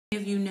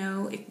If you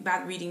know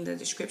by reading the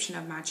description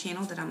of my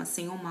channel that I'm a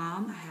single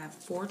mom. I have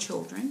 4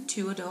 children,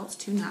 2 adults,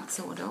 2 not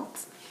so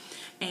adults,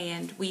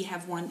 and we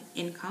have one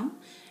income.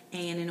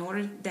 And in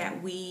order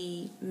that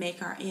we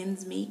make our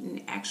ends meet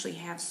and actually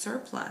have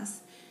surplus,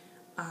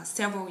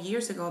 several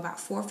years ago, about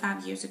 4 or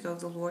 5 years ago,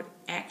 the Lord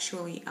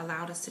actually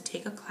allowed us to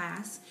take a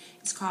class.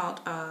 It's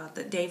called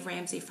the Dave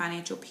Ramsey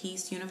Financial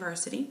Peace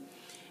University.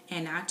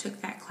 And I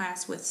took that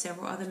class with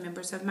several other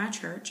members of my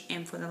church.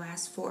 And for the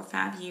last 4 or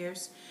 5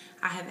 years,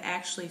 I have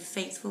actually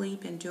faithfully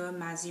been doing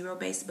my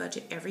zero-based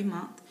budget every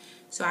month.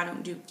 So I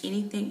don't do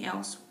anything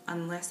else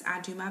unless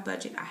I do my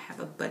budget. I have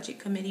a budget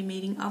committee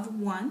meeting of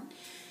 1.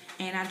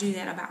 And I do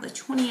that about the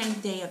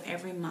 28th day of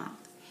every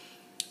month.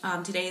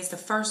 Today is the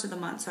first of the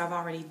month, so I've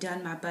already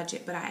done my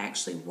budget. But I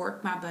actually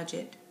work my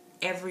budget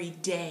every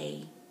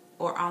day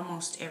or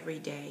almost every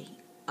day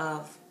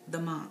of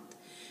the month.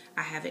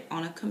 I have it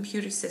on a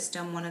computer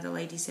system. One of the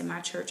ladies in my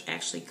church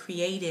actually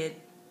created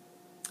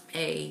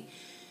a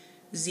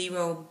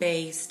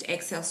zero-based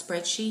Excel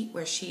spreadsheet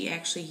where she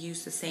actually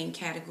used the same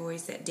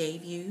categories that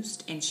Dave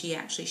used, and she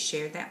actually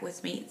shared that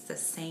with me. It's the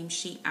same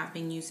sheet I've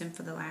been using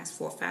for the last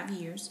 4 or 5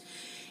 years.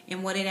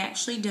 And what it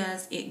actually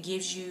does, it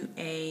gives you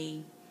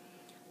a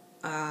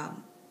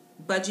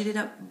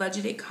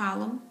budgeted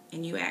column,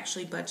 and you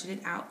actually budget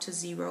it out to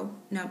 $0,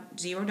 and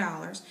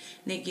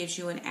it gives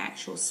you an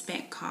actual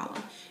spent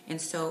column. And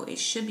so it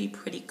should be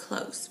pretty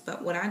close.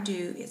 But what I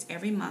do is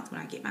every month when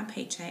I get my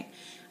paycheck,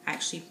 I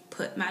actually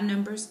put my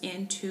numbers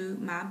into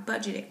my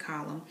budgeted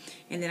column,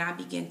 and then I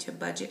begin to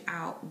budget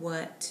out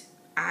what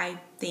I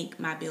think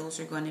my bills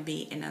are going to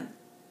be. And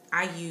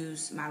I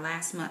use my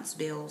last month's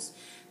bills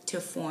to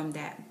form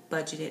that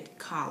budgeted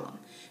column.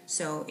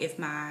 So if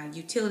my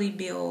utility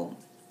bill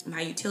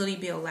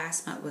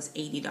last month was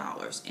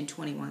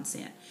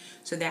 $80.21.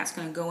 So that's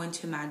going to go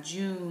into my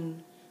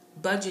June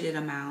budgeted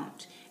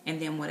amount,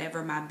 and then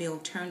whatever my bill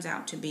turns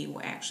out to be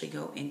will actually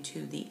go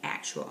into the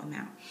actual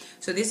amount.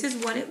 So this is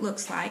what it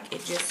looks like.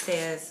 It just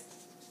says,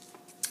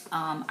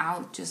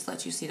 I'll just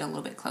let you see it a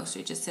little bit closer.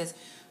 It just says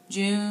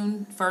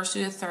June 1st to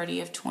the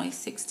 30th,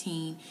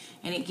 2016,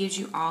 and it gives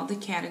you all the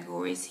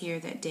categories here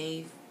that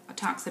Dave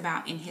talks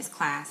about in his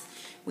class.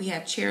 We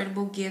have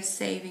charitable gifts,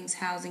 savings,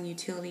 housing,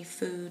 utility,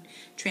 food,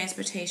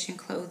 transportation,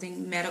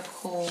 clothing,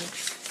 medical,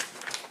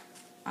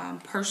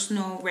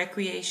 personal,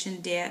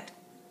 recreation, debt,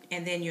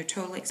 and then your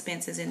total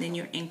expenses, and then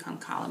your income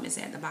column is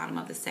at the bottom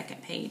of the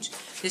second page.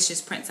 This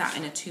just prints out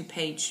in a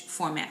 2-page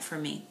format for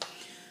me.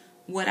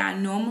 What I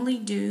normally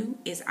do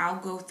is I'll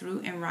go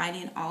through and write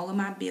in all of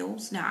my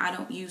bills. Now, I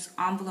don't use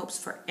envelopes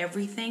for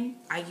everything.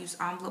 I use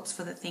envelopes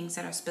for the things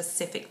that are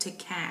specific to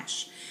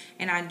cash.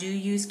 And I do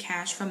use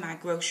cash for my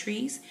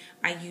groceries.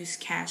 I use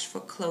cash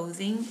for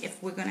clothing,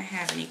 if we're going to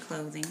have any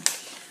clothing.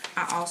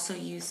 I also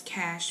use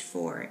cash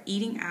for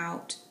eating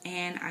out,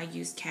 and I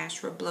use cash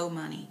for blow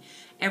money.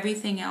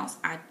 Everything else,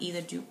 I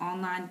either do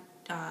online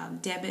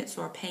debits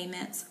or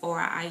payments, or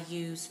I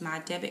use my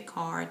debit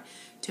card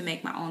to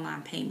make my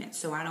online payments.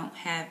 So I don't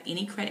have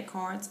any credit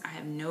cards. I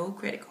have no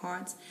credit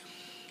cards.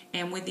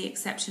 And with the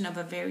exception of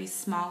a very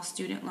small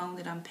student loan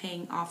that I'm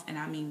paying off, and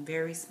I mean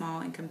very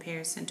small in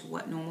comparison to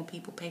what normal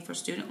people pay for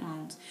student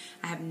loans,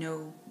 I have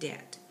no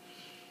debt.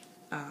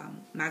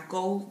 My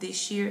goal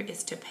this year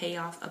is to pay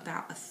off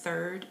about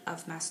 1/3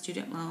 of my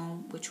student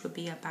loan, which would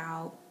be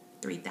about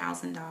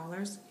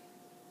 $3,000.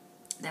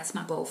 That's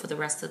my goal for the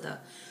rest of the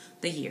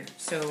year.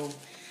 So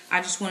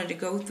I just wanted to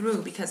go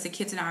through, because the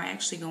kids and I are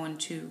actually going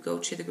to go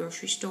to the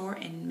grocery store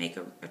and make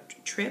a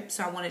trip.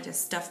 So I wanted to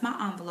stuff my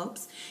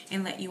envelopes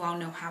and let you all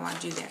know how I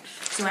do that.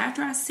 So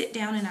after I sit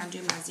down and I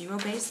do my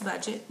zero-based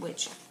budget,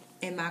 which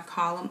in my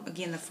column,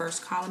 again, the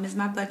first column is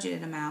my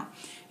budgeted amount,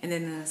 and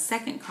then the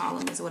second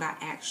column is what I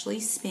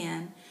actually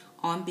spend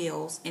on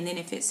bills. And then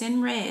if it's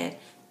in red,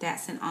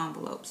 that's an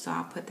envelope. So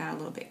I'll put that a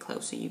little bit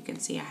closer. You can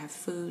see I have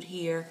food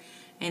here.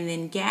 And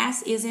then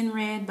gas is in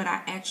red, but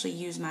I actually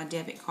use my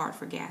debit card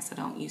for gas. I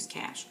don't use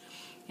cash.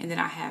 And then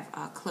I have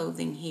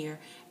clothing here,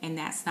 and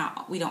that's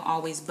not, we don't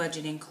always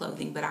budget in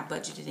clothing, but I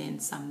budgeted in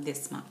some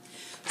this month.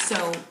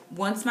 So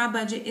once my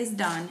budget is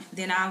done,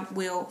 then I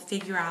will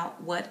figure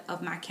out what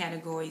of my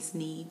categories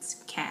needs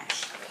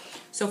cash.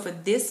 So for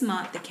this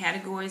month, the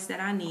categories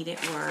that I needed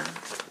were,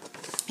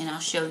 and I'll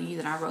show you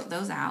that I wrote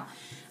those out.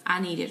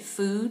 I needed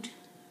food,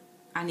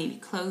 I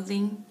needed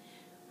clothing,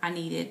 I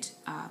needed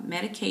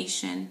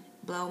medication,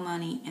 blow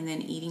money, and then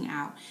eating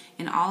out.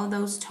 And all of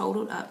those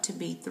totaled up to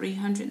be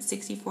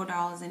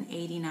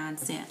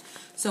 $364.89.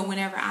 So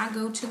whenever I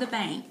go to the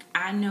bank,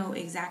 I know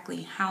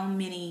exactly how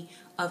many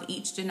of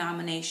each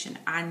denomination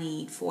I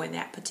need for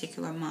that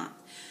particular month.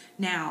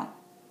 Now,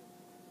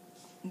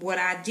 what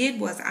I did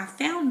was I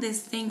found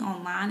this thing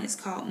online. It's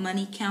called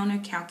Money Counter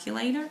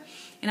Calculator,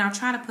 and I'll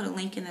try to put a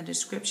link in the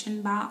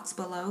description box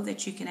below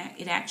that you can.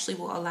 It actually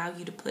will allow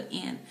you to put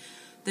in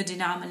the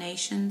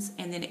denominations,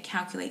 and then it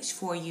calculates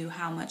for you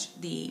how much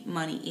the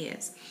money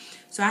is.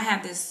 So I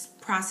have this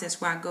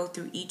process where I go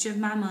through each of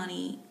my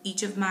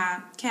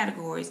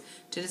categories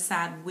to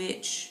decide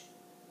which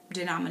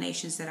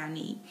denominations that I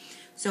need.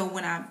 So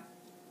when I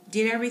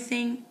did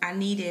everything. I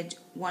needed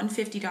one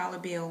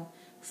 $50 bill,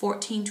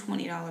 14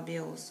 $20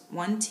 bills,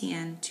 1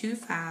 10, 2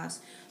 5s,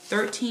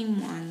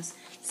 13 ones,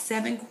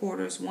 7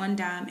 quarters, 1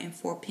 dime, and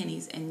 4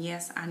 pennies. And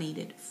yes, I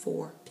needed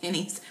 4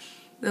 pennies.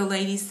 The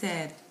lady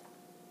said,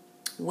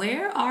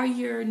 "Where are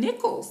your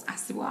nickels?" I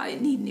said, "Well, I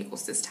didn't need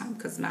nickels this time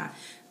because my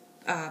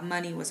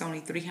money was only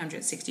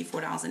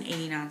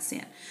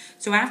 $364.89.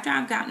 So after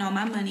I've gotten all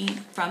my money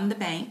from the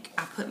bank,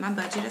 I put my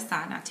budget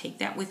aside and I take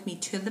that with me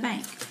to the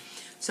bank.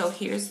 So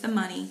here's the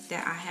money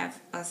that I have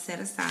set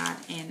aside,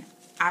 and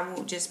I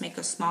will just make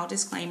a small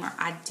disclaimer.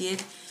 I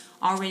did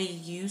already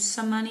use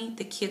some money.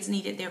 The kids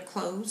needed their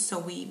clothes, so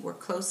we were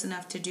close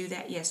enough to do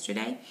that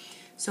yesterday.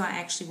 So I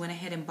actually went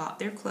ahead and bought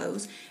their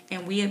clothes,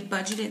 and we had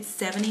budgeted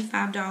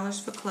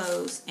 $75 for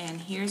clothes, and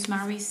here's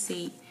my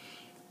receipt.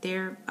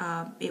 There,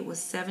 it was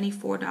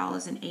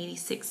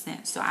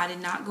 $74.86. So I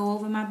did not go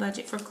over my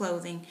budget for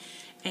clothing,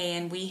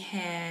 and we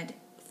had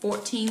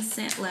 14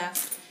 cents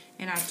left,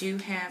 and I do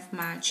have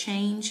my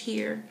change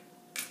here,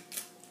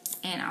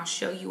 and I'll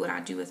show you what I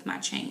do with my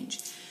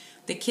change.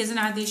 The kids and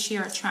I this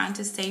year are trying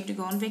to save to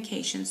go on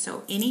vacation,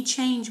 so any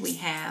change we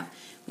have,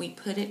 we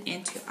put it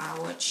into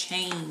our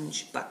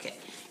change bucket.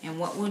 And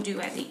what we'll do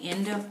at the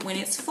end of, when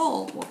it's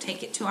full, we'll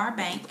take it to our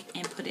bank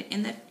and put it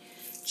in the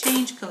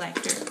change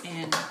collector,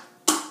 and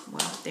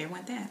well, there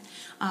went that.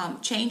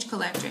 Change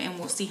collector, and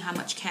we'll see how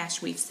much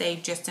cash we've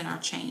saved just in our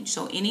change.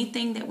 So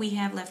anything that we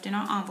have left in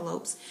our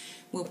envelopes,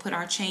 we'll put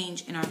our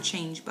change in our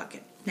change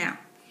bucket. Now,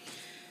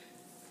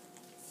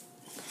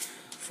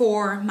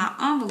 for my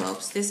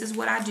envelopes, this is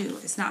what I do.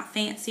 It's not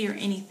fancy or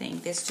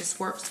anything. This just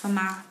works for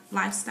my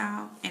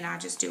lifestyle, and I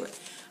just do it.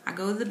 I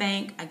go to the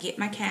bank, I get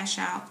my cash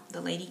out,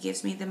 the lady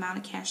gives me the amount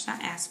of cash that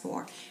I asked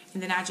for,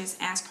 and then I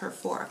just ask her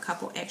for a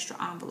couple extra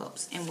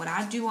envelopes. And what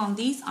I do on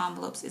these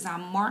envelopes is I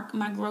mark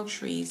my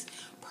groceries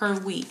per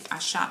week. I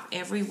shop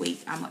every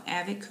week. I'm an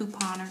avid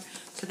couponer,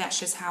 so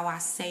that's just how I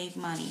save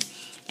money.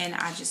 And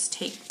I just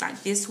take,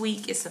 like this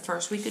week, it's the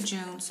first week of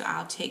June, so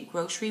I'll take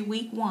grocery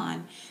week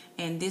 1,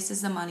 and this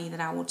is the money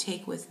that I will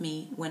take with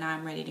me when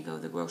I'm ready to go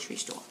to the grocery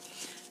store.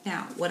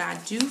 Now, what I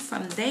do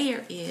from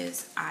there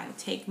is I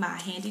take my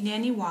handy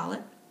dandy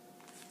wallet.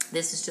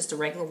 This is just a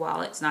regular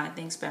wallet. It's not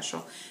anything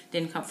special.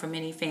 Didn't come from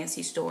any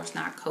fancy store. It's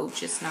not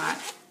Coach. It's not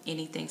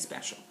anything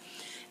special.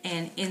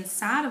 And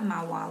inside of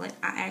my wallet,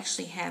 I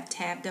actually have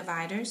tab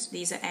dividers.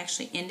 These are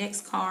actually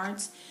index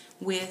cards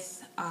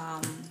with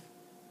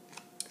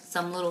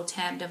some little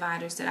tab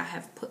dividers that I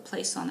have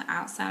placed on the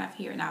outside of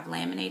here, and I've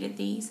laminated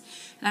these.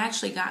 And I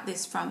actually got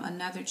this from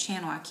another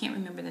channel. I can't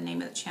remember the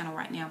name of the channel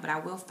right now, but I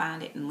will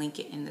find it and link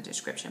it in the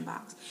description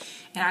box.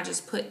 And I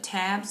just put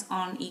tabs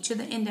on each of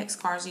the index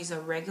cards. These are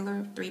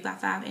regular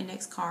 3x5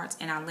 index cards,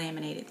 and I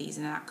laminated these,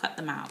 and then I cut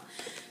them out.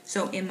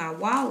 So in my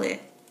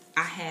wallet,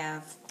 I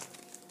have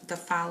the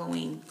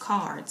following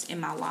cards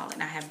in my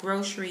wallet. I have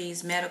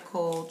groceries,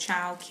 medical,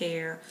 child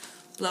care,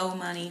 blow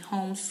money,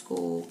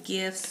 homeschool,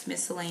 gifts,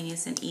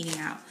 miscellaneous, and eating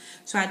out.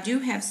 So I do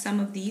have some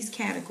of these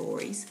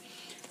categories.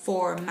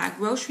 For my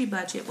grocery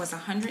budget was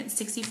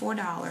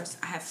 $164.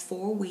 I have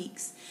 4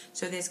 weeks,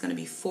 so there's going to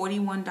be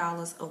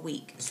 $41 a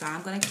week. So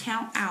I'm going to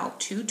count out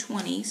two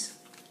 20s,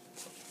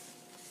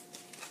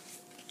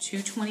 two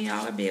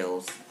 $20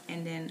 bills,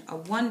 and then a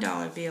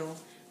 $1 bill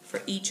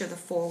for each of the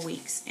 4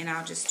 weeks. And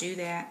I'll just do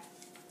that.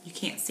 You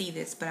can't see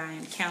this, but I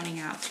am counting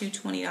out two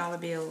 $20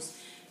 bills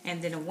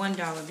and then a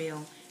 $1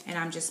 bill. And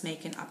I'm just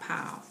making a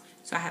pile.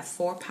 So I have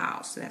 4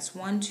 piles. So that's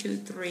 1, 2,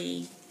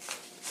 3,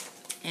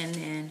 and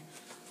then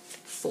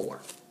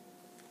 4.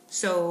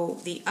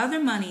 So the other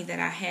money that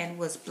I had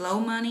was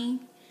blow money,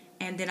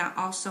 and then I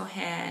also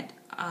had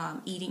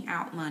eating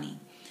out money.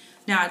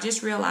 Now I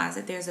just realized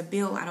that there's a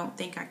bill I don't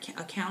think I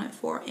accounted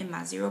for in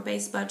my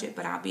zero-based budget,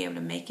 but I'll be able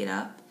to make it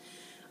up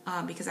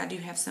because I do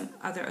have some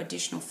other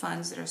additional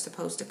funds that are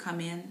supposed to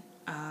come in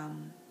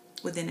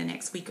within the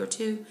next week or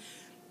two.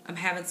 I'm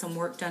having some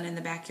work done in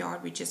the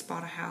backyard. We just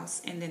bought a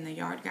house, and then the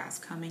yard guy's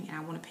coming, and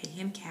I want to pay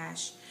him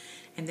cash.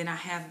 And then I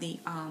have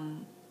the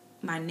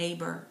my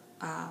neighbor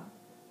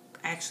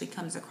actually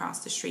comes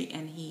across the street,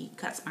 and he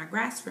cuts my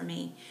grass for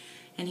me,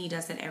 and he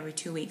does it every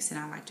 2 weeks, and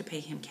I like to pay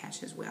him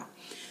cash as well.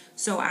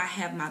 So I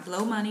have my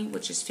blow money,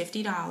 which is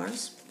 $50,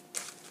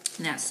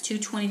 and that's two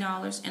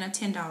 $20 and a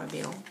 $10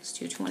 bill. It's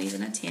two 20s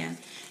and a 10,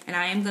 and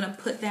I am going to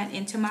put that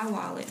into my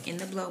wallet in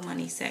the blow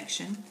money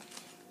section.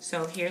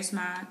 So here's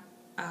my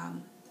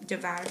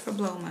divider for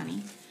blow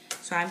money.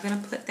 So I'm going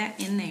to put that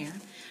in there.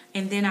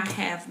 And then I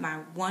have my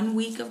 1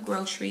 week of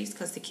groceries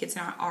because the kids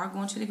and I are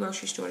going to the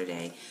grocery store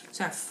today.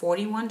 So I have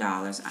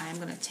 $41. I am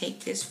going to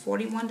take this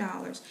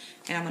 $41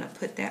 and I'm going to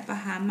put that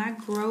behind my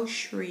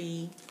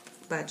grocery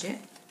budget.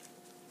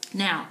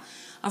 Now,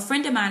 a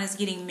friend of mine is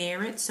getting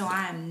married, so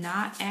I am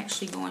not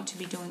actually going to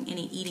be doing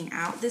any eating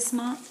out this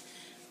month.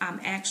 I'm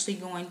actually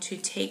going to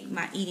take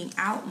my eating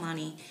out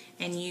money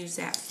and use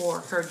that for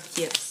her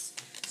gifts.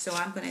 So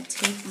I'm going to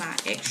take my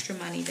extra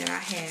money that I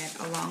had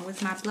along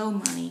with my blow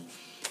money,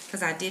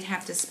 because I did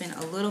have to spend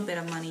a little bit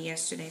of money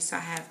yesterday. So I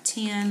have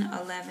 $10,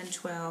 $11,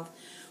 $12,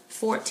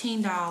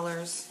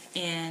 $14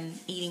 in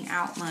eating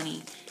out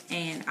money.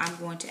 and I'm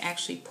going to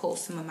actually pull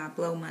some of my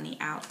blow money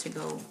out to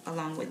go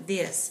along with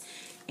this,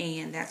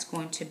 and that's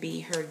going to be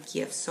her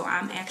gift. So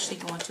I'm actually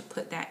going to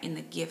put that in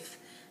the gift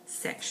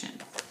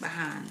section,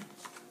 behind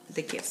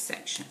the gift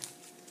section.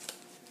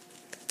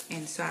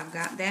 And so I've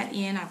got that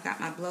in, I've got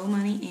my blow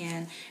money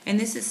in, and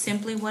this is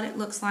simply what it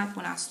looks like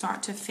when I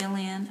start to fill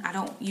in. I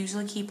don't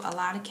usually keep a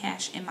lot of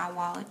cash in my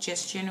wallet,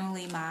 just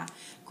generally my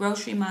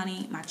grocery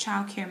money, my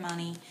child care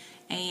money,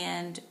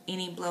 and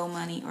any blow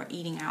money or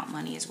eating out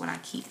money is what I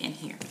keep in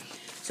here.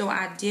 So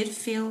I did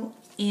fill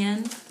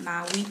in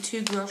my week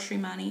 2 grocery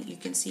money. You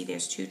can see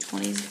there's 2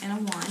 20s and a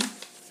 1.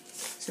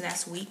 So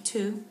that's week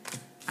 2.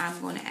 I'm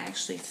going to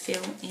actually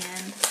fill in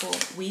for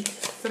week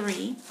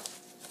 3.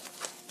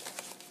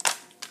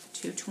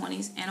 2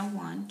 20s and a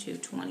 1, 2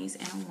 20s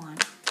and a 1,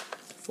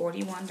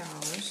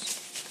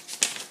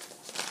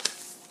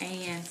 $41.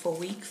 And for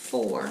week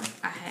 4,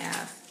 I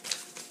have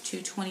 2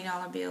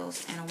 $20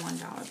 bills and a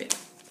 $1 bill.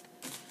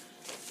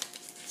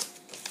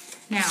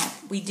 Now,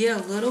 we did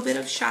a little bit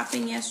of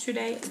shopping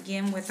yesterday,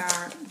 again with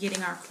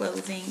getting our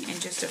clothing and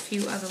just a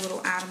few other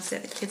little items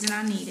that the kids and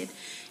I needed.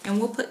 And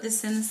we'll put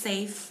this in the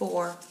safe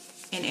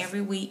and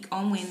every week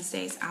on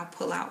Wednesdays, I'll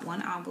pull out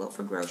 1 envelope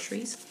for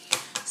groceries.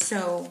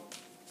 So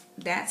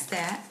that's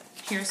that.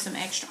 Here's some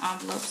extra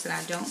envelopes that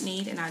I don't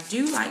need, and I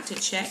do like to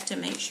check to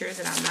make sure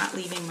that I'm not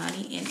leaving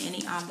money in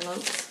any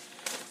envelopes,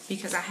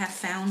 because I have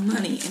found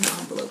money in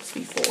envelopes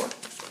before.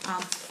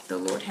 The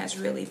Lord has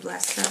really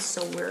blessed us,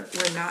 so we're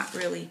not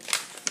really,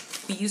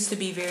 we used to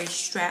be very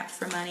strapped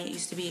for money. It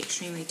used to be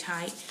extremely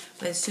tight,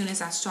 but as soon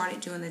as I started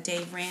doing the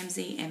Dave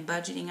Ramsey and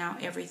budgeting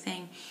out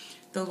everything,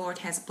 the Lord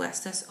has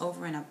blessed us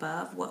over and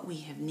above what we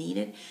have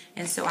needed.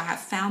 And so I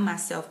have found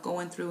myself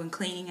going through and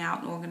cleaning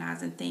out and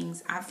organizing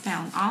things. I've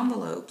found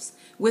envelopes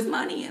with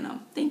money in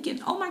them,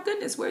 thinking, oh my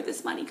goodness, where did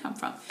this money come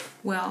from?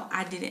 Well,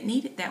 I didn't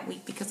need it that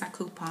week because I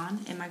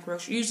coupon in my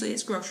grocery. Usually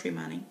it's grocery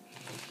money.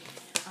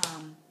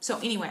 So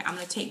anyway, I'm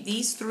going to take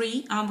these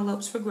 3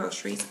 envelopes for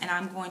groceries, and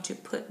I'm going to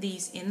put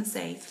these in the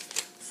safe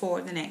for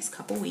the next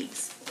couple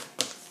weeks.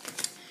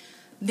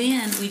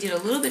 Then we did a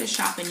little bit of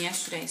shopping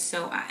yesterday,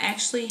 so I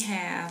actually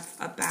have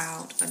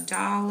about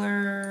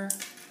 $1.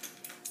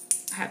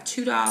 I have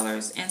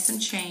 $2 and some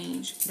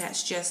change.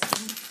 That's just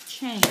in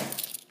change.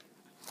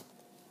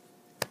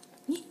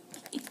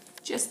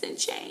 Just in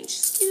change.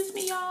 Excuse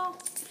me, y'all.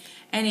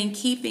 And in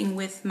keeping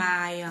with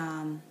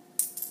my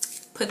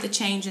put the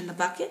change in the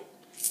bucket,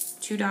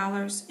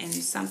 $2 and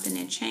something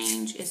in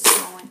change is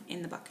going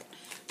in the bucket.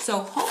 So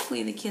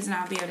hopefully the kids and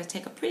I will be able to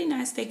take a pretty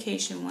nice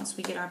vacation once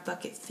we get our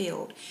bucket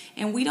filled.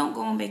 And we don't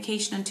go on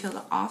vacation until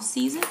the off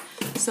season,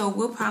 so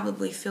we'll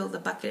probably fill the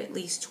bucket at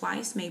least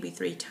twice, maybe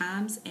 3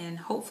 times, and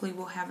hopefully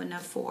we'll have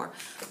enough for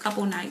a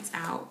couple nights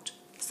out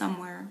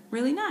somewhere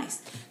really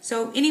nice.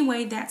 So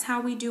anyway, that's how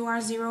we do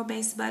our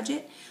zero-based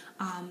budget.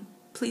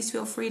 Please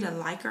feel free to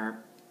like our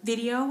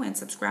video and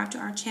subscribe to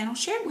our channel.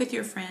 Share it with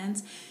your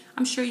friends.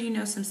 I'm sure you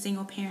know some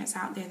single parents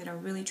out there that are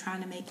really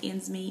trying to make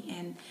ends meet,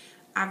 and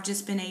I've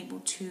just been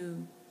able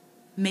to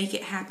make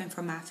it happen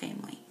for my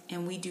family,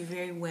 and we do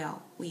very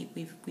well.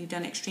 We've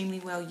done extremely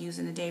well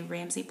using the Dave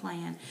Ramsey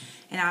plan,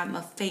 and I'm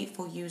a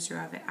faithful user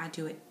of it. I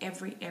do it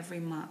every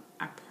month.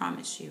 I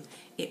promise you,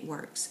 it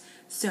works.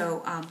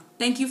 So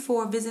thank you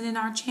for visiting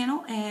our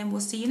channel, and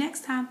we'll see you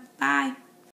next time. Bye.